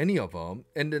so many of them,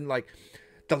 and then like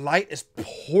the light is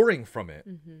pouring from it.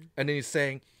 And then he's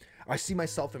saying I see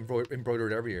myself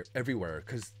embroidered everywhere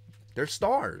because they're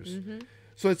stars.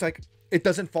 So it's like it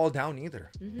doesn't fall down either.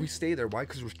 We stay there. Why?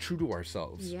 Because we're true to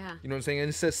ourselves. Yeah. You know what I'm saying? And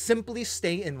it says simply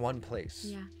stay in one place.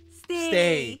 Yeah.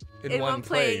 Stay in one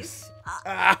place.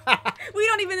 We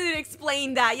don't even need to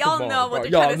explain that. Y'all Come on, know what bro.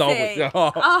 they're trying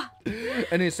to say.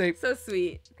 And they say So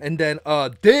sweet. and then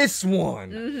this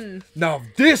one. Now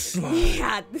this one.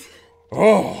 Yeah.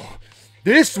 Oh,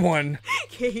 this one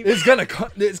is gonna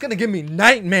give me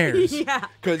nightmares. Yeah.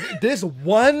 Because this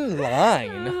one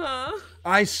line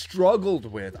I struggled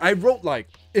with. I wrote like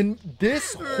in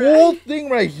this whole thing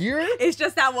right here. It's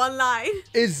just that one line.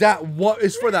 Is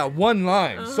for that one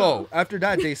line. So after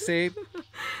that they say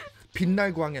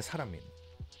빛날 광의 사람인.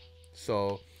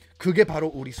 So 그게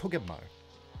바로 우리 소갯말.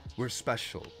 We're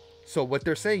special. So what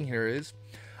they're saying here is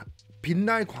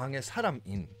빛날 광의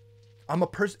사람인. I'm a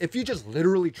person. If you just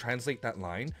literally translate that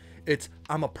line, it's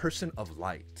I'm a person of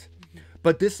light.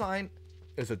 But this line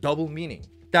is a double meaning.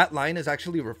 That line is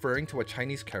actually referring to a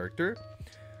Chinese character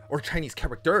or Chinese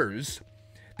characters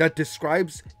that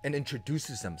describes and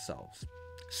introduces themselves.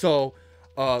 So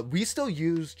we still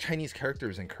use Chinese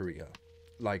characters in Korea.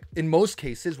 Like in most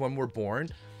cases when we're born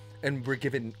and we're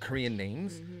given Korean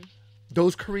names,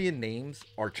 those Korean names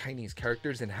are Chinese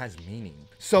characters and has meaning.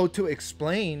 So to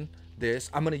explain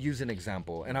this, I'm going to use an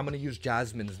example, and I'm going to use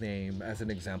Jasmine's name as an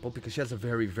example because she has a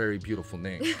very, very beautiful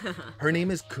name. Her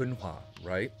name is Kunhwa,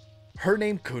 right? Her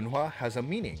name Kunhwa has a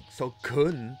meaning. So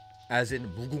Kun as in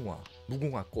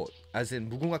무궁화 꽃, as in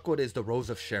무궁화 꽃 is the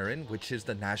rose of Sharon, which is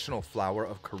the national flower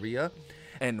of Korea,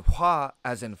 and Hwa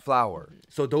as in flower.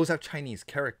 So those have Chinese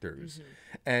characters.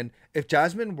 And if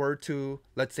Jasmine were to,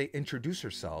 let's say, introduce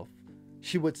herself,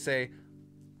 she would say,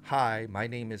 "Hi, my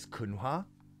name is Kunhwa."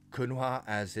 Kunhwa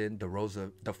as in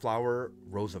the flower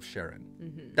rose of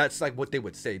Sharon. That's like what they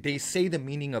would say. They say the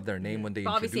meaning of their name when they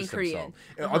introduce themselves.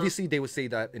 Obviously, they would say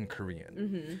that in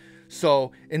Korean.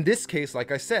 So in this case,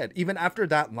 like I said, even after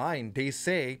that line, they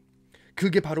say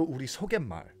그게 바로 우리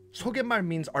소갯말. 소갯말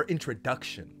means our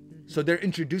introduction. So they're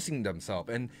introducing themselves.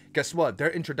 And guess what?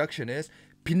 Their introduction is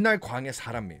빛날 광의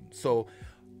사람인. So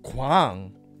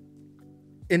광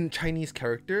in Chinese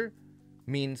character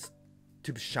means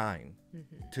to shine.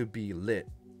 To be lit,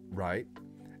 right?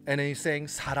 And then he's saying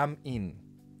사람인,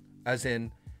 as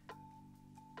in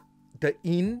the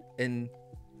in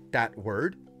that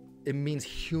word, it means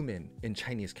human in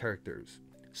Chinese characters.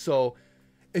 So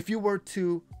if you were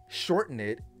to shorten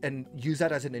it and use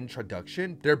that as an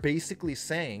introduction, they're basically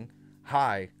saying,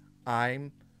 "Hi,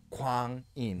 I'm Kwang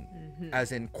In,"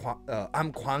 as in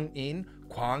I'm Kwang In,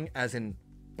 Kwang as in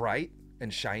bright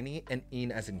and shiny, and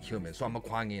in as in human. So I'm a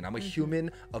kwangin. I'm a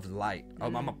human of light.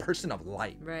 I'm a person of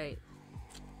light. Right.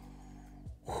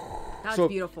 That's so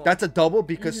beautiful. That's a double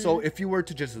because so if you were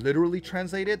to just literally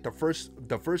translate it, the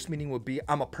first meaning would be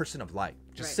I'm a person of light.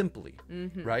 Just simply,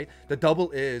 right? The double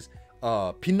is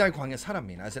빛날 광의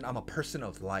사람인, as in I'm a person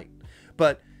of light.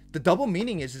 But the double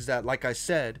meaning is that, like I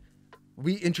said,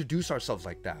 we introduce ourselves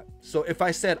like that. So if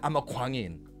I said I'm a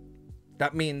kwangin,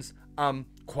 that means I'm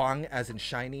Kwang as in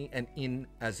shiny and in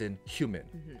as in human.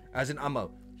 As in I'm a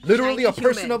literally a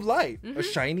person human. of light, a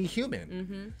shiny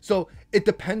human. So it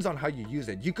depends on how you use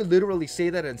it. You could literally say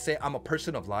that and say I'm a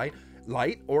person of light,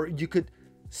 or you could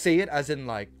say it as in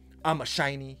like I'm a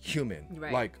shiny human,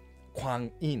 like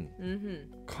Kwang in.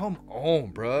 Come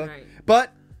on, bruh. Right.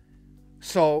 But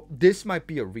so this might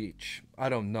be a reach. I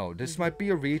don't know. This might be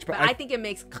a reach, but I think it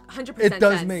makes 100% it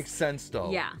does sense. make sense though.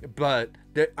 Yeah. But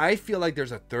I feel like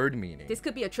there's a third meaning. This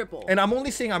could be a triple. And I'm only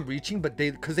saying I'm reaching, but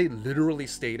because they literally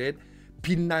stated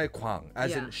빛날 광,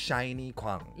 as in shiny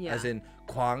광, as in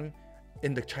광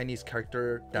in the Chinese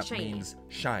character that means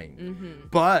shine.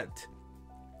 But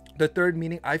the third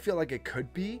meaning, I feel like it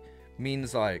could be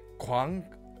means like 광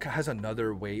has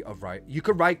another way of writing. You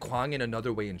could write 광 in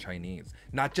another way in Chinese,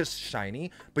 not just shiny,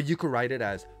 but you could write it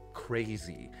as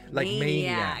crazy, like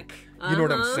maniac. You know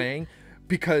what I'm saying?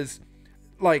 Because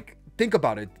like think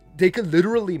about it, they could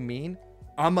literally mean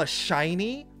I'm a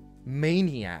shiny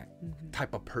maniac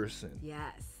type of person.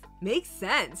 Yes, makes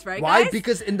sense, right? Why? Guys?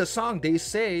 Because in the song they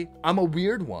say I'm a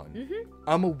weird one.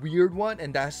 I'm a weird one,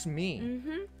 and that's me.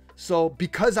 So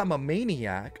because I'm a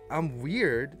maniac, I'm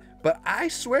weird, but I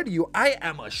swear to you, I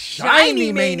am a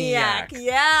shiny maniac.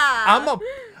 Yeah,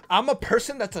 I'm a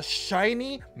person that's a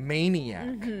shiny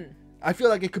maniac. I feel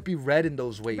like it could be read in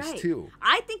those ways too.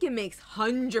 I think it makes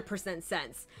 100%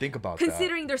 sense. Think about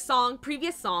considering their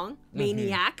previous song,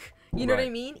 Maniac. You know what I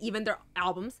mean? Even their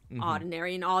albums,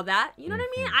 Ordinary and all that. You know what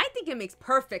I mean? I think it makes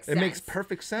perfect sense. It makes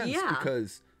perfect sense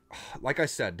because, like I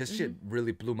said, this shit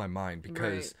really blew my mind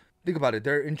because think about it.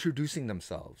 They're introducing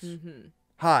themselves.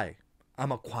 Hi,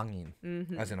 I'm a Kwangin,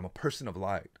 as in I'm a person of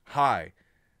light. Hi,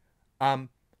 I'm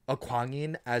a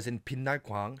Kwangin, as in 빛날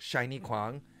광, shiny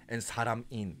광, and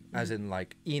사람인, as in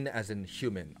like in as in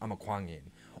human. I'm a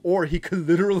Kwangin. Or he could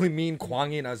literally mean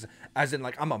Kwangin as in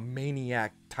like I'm a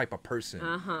maniac type of person.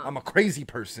 I'm a crazy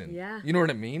person. Yeah. You know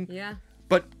what I mean? Yeah.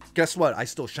 But guess what? I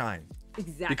still shine.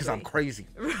 Exactly. Because I'm crazy.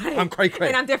 Right. I'm cray cray.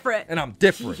 And I'm different. And I'm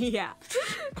different. Yeah.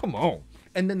 Come on.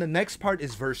 And then the next part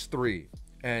is verse 3.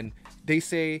 And they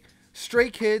say,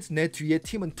 Stray Kids, 내 뒤에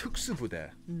팀은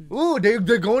특수부대. Ooh,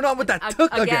 they're going on with that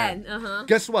tuk again.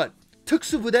 Guess what?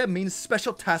 특수부대 means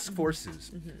special task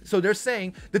forces. So they're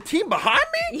saying, the team behind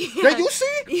me that you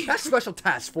see? That's special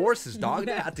task forces, dog.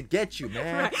 They had to get you,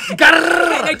 man.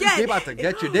 Again. They about to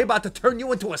get you. They about to turn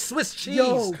you into a Swiss cheese.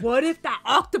 Yo, what if that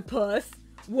octopus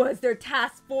was their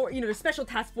task force, their special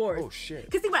task force? Oh, shit.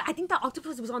 Because think about it, I think that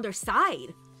octopus was on their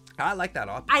side. I like that.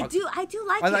 I do like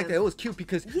I him. like that. It was cute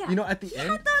because, at the He end,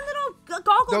 had the little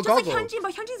goggles, just goggles. like Hyunjin,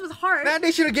 but Hyunjin's was hard. man,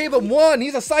 they should have gave him one.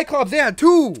 He's a Cyclops. They had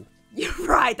two. You're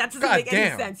right. That doesn't God make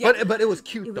damn. any sense. Yeah. But it was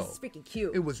cute, It though. was freaking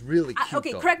cute. It was really cute,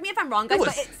 Okay, though. correct me if I'm wrong,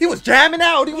 guys. He was jamming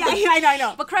out. He was like, I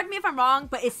know. But correct me if I'm wrong,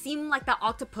 but it seemed like that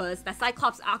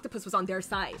Cyclops octopus was on their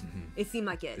side. It seemed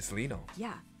like it. It's Lino.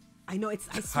 Yeah. I know, I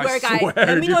swear, guys. swear,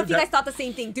 Let me know if dude, you guys thought the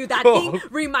same thing. Dude, that Bro. thing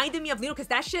reminded me of Lino because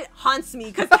that shit haunts me.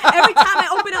 Because every time I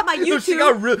open up my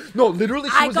YouTube... Literally,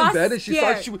 she was in bed and she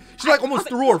like almost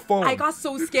threw her phone. I got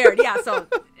so scared. Yeah, so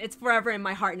it's forever in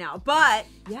my heart now. But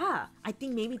yeah, I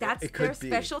think maybe that's their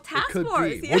special task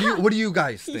force. Yeah. What do you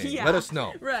guys think? Yeah. Let us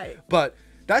know. Right. But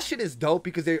that shit is dope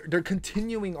because they're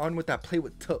continuing on with that play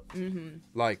with tuk.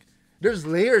 Like, there's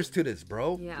layers to this,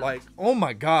 bro. Yeah. Like, oh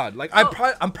my god. Like,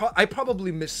 I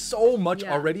probably missed so much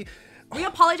already. We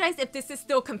apologize if this is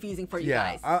still confusing for you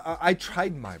guys. I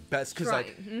tried my best because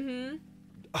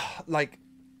like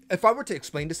if I were to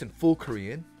explain this in full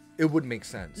Korean, it would make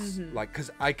sense. Like,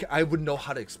 because I would know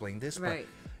how to explain this. Right.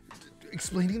 But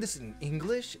explaining this in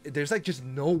English, there's like just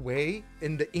no way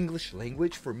in the English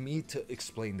language for me to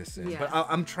explain this in. Yes. But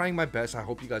I'm trying my best. I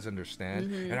hope you guys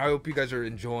understand, and I hope you guys are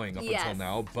enjoying up until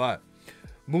now. But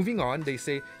moving on, they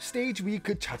say stage week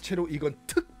그 자체로 이건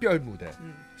특별 무대.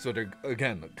 So they're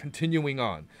again continuing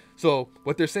on. So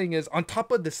what they're saying is on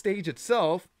top of the stage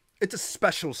itself, it's a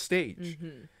special stage.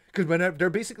 Because whenever they're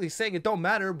basically saying it don't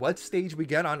matter what stage we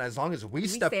get on, as long as we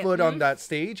step foot on that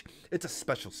stage, it's a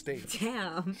special stage.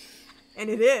 Damn. And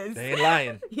it is. They ain't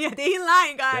lying. Yeah, they ain't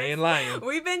lying, guys. They ain't lying.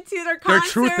 We've been to their They're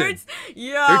concerts. truthing.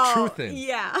 Yo. They're truthing.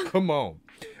 Yeah. Come on.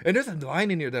 And there's a line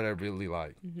in here that I really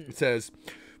like. It says,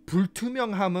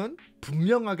 불투명함은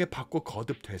분명하게 받고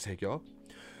거듭 되새겨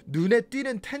눈에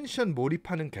띄는 텐션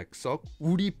몰입하는 객석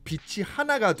우리 빛이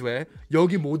하나가 돼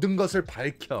여기 모든 것을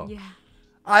밝혀. Yeah.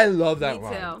 I love that Me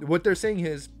line. too. What they're saying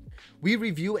is we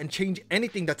review and change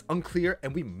anything that's unclear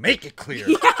and we make it clear.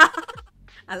 Yeah.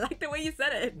 I like the way you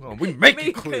said it. Well, we make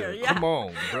it clear. Yeah. Come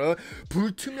on, bro.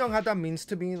 불투명하다 means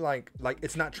to me like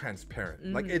it's not transparent.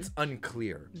 Like it's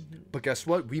unclear. But guess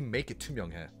what? We make it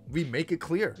투명해. We make it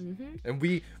clear. And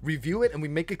we review it and we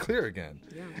make it clear again.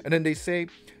 Yeah. And then they say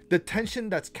the tension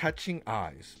that's catching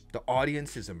eyes. The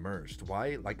audience is immersed.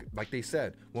 Why? Like they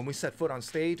said, when we set foot on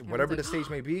stage, whatever the stage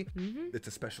may be, it's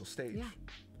a special stage. Yeah.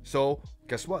 So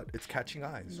guess what? It's catching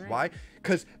eyes. Right. Why?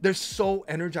 Because they're so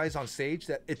energized on stage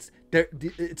that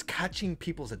it's catching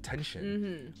people's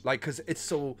attention. Like, because it's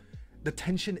so, the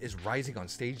tension is rising on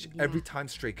stage every time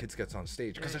Stray Kids gets on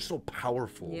stage because they're so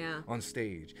powerful on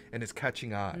stage and it's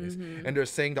catching eyes. And they're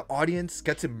saying the audience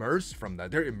gets immersed from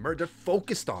that. They're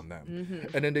focused on them.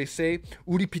 And then they say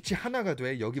우리 빛이 하나가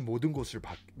돼 여기 모든 곳을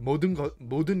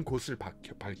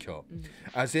밝혀.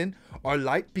 As in, our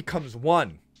light becomes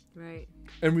one. Right.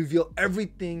 And reveal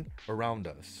everything around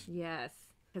us. Yes.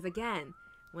 Because again,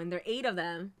 when there are 8 of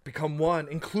them, become one,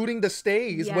 including the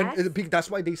stage. Yes. That's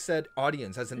why they said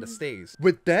audience, as in the stage.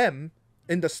 With them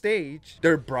in the stage,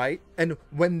 they're bright. And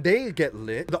when they get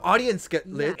lit, the audience get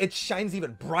lit, it shines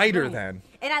even brighter then.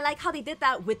 And I like how they did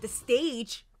that with the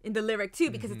stage in the lyric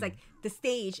too, because it's like the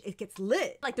stage, it gets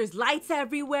lit. Like there's lights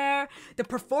everywhere. The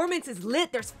performance is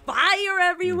lit. There's fire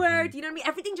everywhere. Do you know what I mean?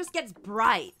 Everything just gets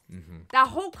bright. That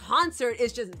whole concert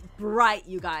is just bright,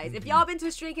 you guys. If y'all been to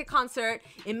a Stray Kid concert,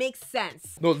 it makes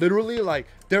sense. No, literally, like,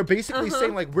 they're basically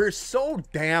saying, like, we're so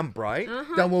damn bright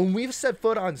that when we've set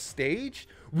foot on stage,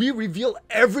 we reveal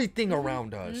everything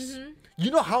around us.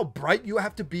 You know how bright you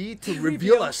have to be to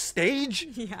reveal a stage?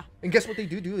 Yeah. And guess what they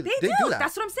do? They do that.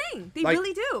 That's what I'm saying. They Like,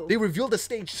 really do. They reveal the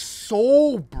stage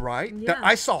so bright that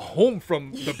I saw home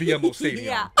from the BMO Stadium.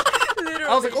 Yeah. Literally.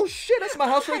 I was like, oh shit, that's my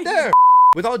house right there.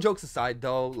 With all jokes aside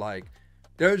though, like,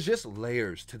 there's just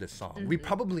layers to this song. We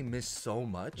probably missed so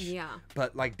much. Yeah.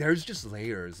 But like, there's just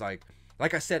layers. Like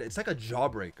I said, it's like a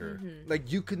jawbreaker.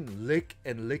 Like you can lick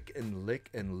and lick and lick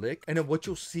and lick. And then what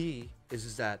you'll see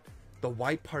is that the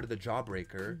white part of the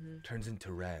jawbreaker turns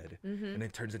into red, and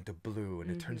it turns into blue,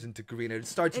 and it turns into green, and it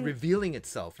starts revealing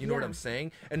itself. You know what I'm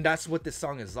saying? And that's what this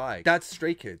song is like. That's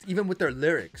Stray Kids. Even with their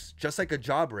lyrics, just like a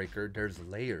jawbreaker, there's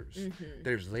layers.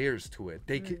 There's layers to it.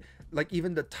 They can, like,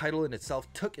 even the title in itself,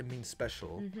 tuk, it means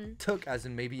special. Tuk, as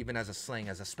in maybe even as a slang,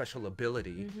 as a special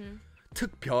ability.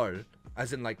 특별,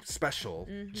 as in like special.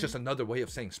 It's just another way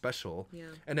of saying special.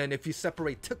 And then if you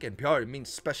separate tuk and 별, it means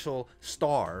special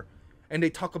star. And they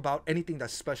talk about anything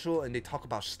that's special, and they talk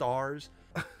about stars.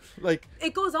 Like,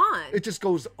 it goes on. It just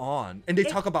goes on. And they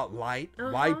talk about light.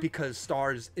 Why? Because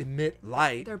stars emit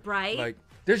light. They're bright. Like,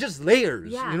 there's just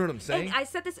layers. Yeah. You know what I'm saying? And I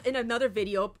said this in another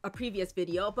video, a previous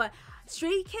video, but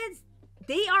Stray Kids,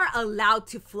 they are allowed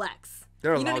to flex.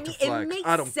 They're you know allowed what to I mean? flex. It makes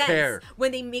I don't sense care.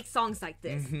 when they make songs like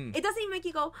this. It doesn't even make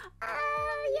you go,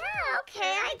 Yeah,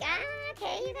 okay,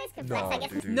 okay, you guys can flex, I guess.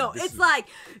 Dude, no, this it's is- like,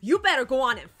 you better go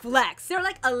on and flex. They're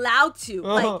like allowed to.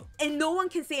 Like, and no one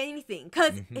can say anything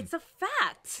because it's a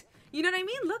fact. You know what I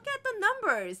mean? Look at the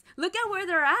numbers. Look at where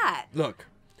they're at. Look.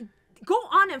 Go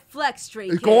on and flex, Stray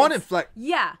Kids. Go on and flex.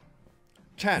 Yeah.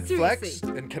 Chan, Seriously.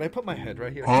 flex. And can I put my head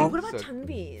right here? What about So-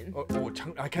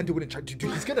 Changbin? I can't do it in Chang. Dude,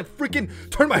 he's gonna freaking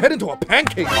turn my head into a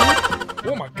pancake. Dude.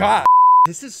 Oh my god.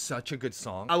 This is such a good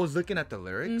song. I was looking at the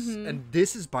lyrics, and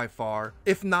this is by far,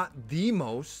 if not the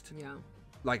most, Yeah.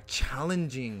 like,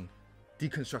 challenging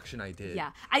deconstruction I did.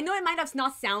 Yeah. I know it might have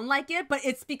not sound like it, but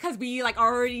it's because we like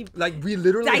already Like, we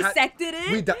literally dissected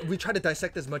it. We try to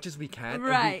dissect as much as we can.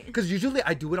 Right. Because usually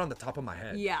I do it on the top of my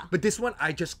head. Yeah. But this one,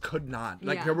 I just could not.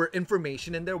 Like, Yeah. there were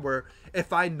information in there where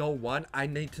if I know one, I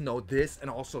need to know this and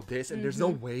also this. And there's no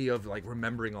way of, like,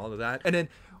 remembering all of that. And then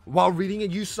while reading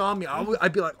it, you saw me.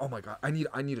 I'd be like, oh my god, I need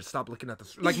to stop looking at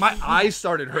this. Like, my eyes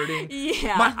started hurting.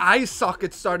 Yeah. My eye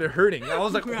socket started hurting. I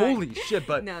was like, Right. holy shit.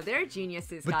 But No, they're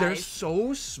geniuses, but guys. they're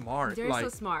so smart. They're like, so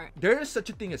smart. There is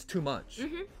such a thing as too much.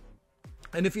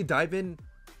 And if you dive in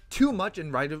too much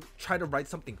and try to write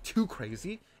something too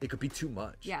crazy, it could be too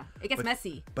much. Yeah, it gets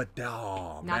messy. But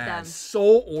oh Not man, them.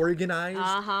 so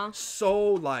organized.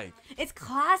 So like, It's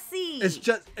classy. it's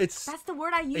That's the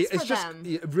word I use for them.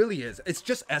 It really is. It's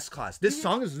just S class. This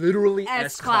song is literally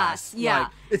S class. yeah. Like,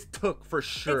 it's took for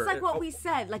sure. It's like what we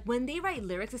said. Like when they write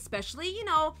lyrics, especially, you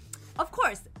know, of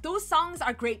course, those songs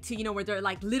are great too, you know, where they're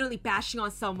like literally bashing on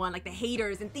someone, like the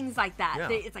haters and things like that. Yeah.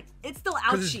 It's like, it's still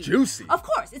 'Cause ouchy. it's juicy. Of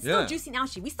course, it's still Yeah. juicy and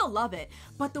ouchy. We still love it.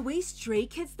 But the way Stray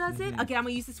Kids does it, again, I'm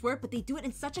gonna use this word, but they do it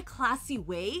in such a classy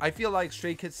way. I feel like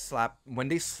Stray Kids when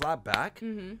they slap back,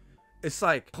 it's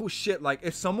like, oh shit, like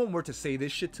if someone were to say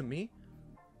this shit to me,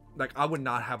 like I would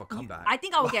not have a comeback. I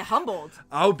think I would get humbled.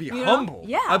 I would be humbled.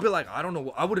 Yeah. I'd be like, I don't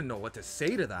know. I wouldn't know what to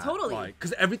say to that. Totally.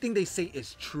 Because everything they say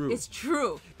is true. It's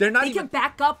true. They're not They even. can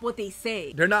back up what they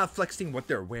say. They're not flexing what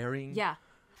they're wearing. Yeah.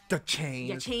 The chains.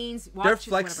 Yeah, chains, They're watches,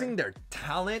 flexing whatever. their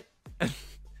talent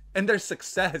and their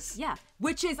success. Yeah,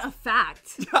 which is a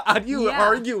fact. How do you Yeah.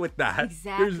 argue with that?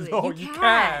 Exactly. There's no, You you can't.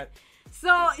 can't.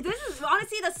 So this is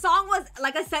honestly, the song was,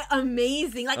 like I said,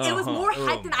 amazing. Like it was more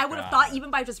hype than I would have thought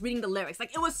even by just reading the lyrics.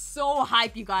 Like it was so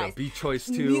hype, you guys. The beat choice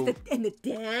The too. music and the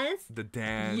dance. The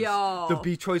dance. Yo. The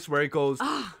beat choice where it goes.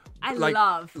 I like,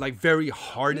 love. like very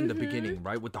hard in the beginning,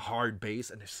 right? With the hard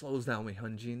bass, and it slows down with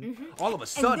Hyunjin. All of a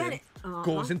sudden, it-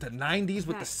 goes into 90s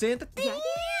with the synth, Yeah.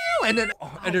 and then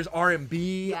and there's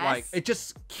R&B. Yes. Like it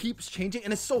just keeps changing,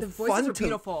 and it's so voices fun are to.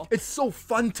 beautiful. It's so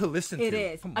fun to listen to. It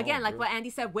is. Come Again, on, like bro. what Andy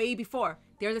said way before.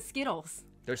 They're the Skittles.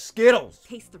 They're Skittles.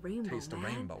 Taste the rainbow. Taste the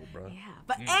man. rainbow, bro. Yeah.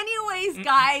 But anyways,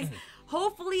 guys,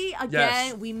 hopefully again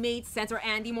Yes. we made sense, or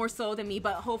Andy more so than me,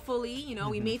 but hopefully, you know,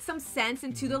 we made some sense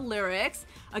into the lyrics.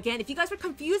 Again, if you guys were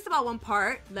confused about one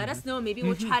part, let us know. Maybe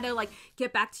we'll try to like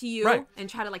get back to you Right. and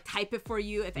try to like type it for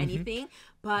you if anything.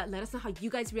 But let us know how you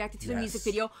guys reacted to the music Yes.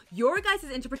 video, your guys'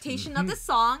 interpretation of the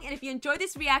song. And if you enjoyed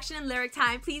this reaction and lyric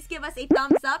time, please give us a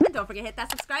thumbs up and don't forget to hit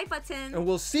that subscribe button. And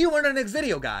we'll see you in our next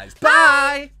video, guys.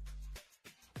 Bye.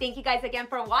 Thank you guys again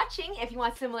for watching. If you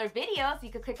want similar videos,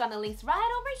 you can click on the links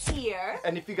right over here.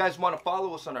 And if you guys want to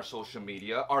follow us on our social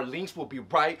media, our links will be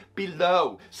right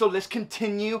below. So let's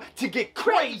continue to get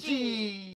crazy.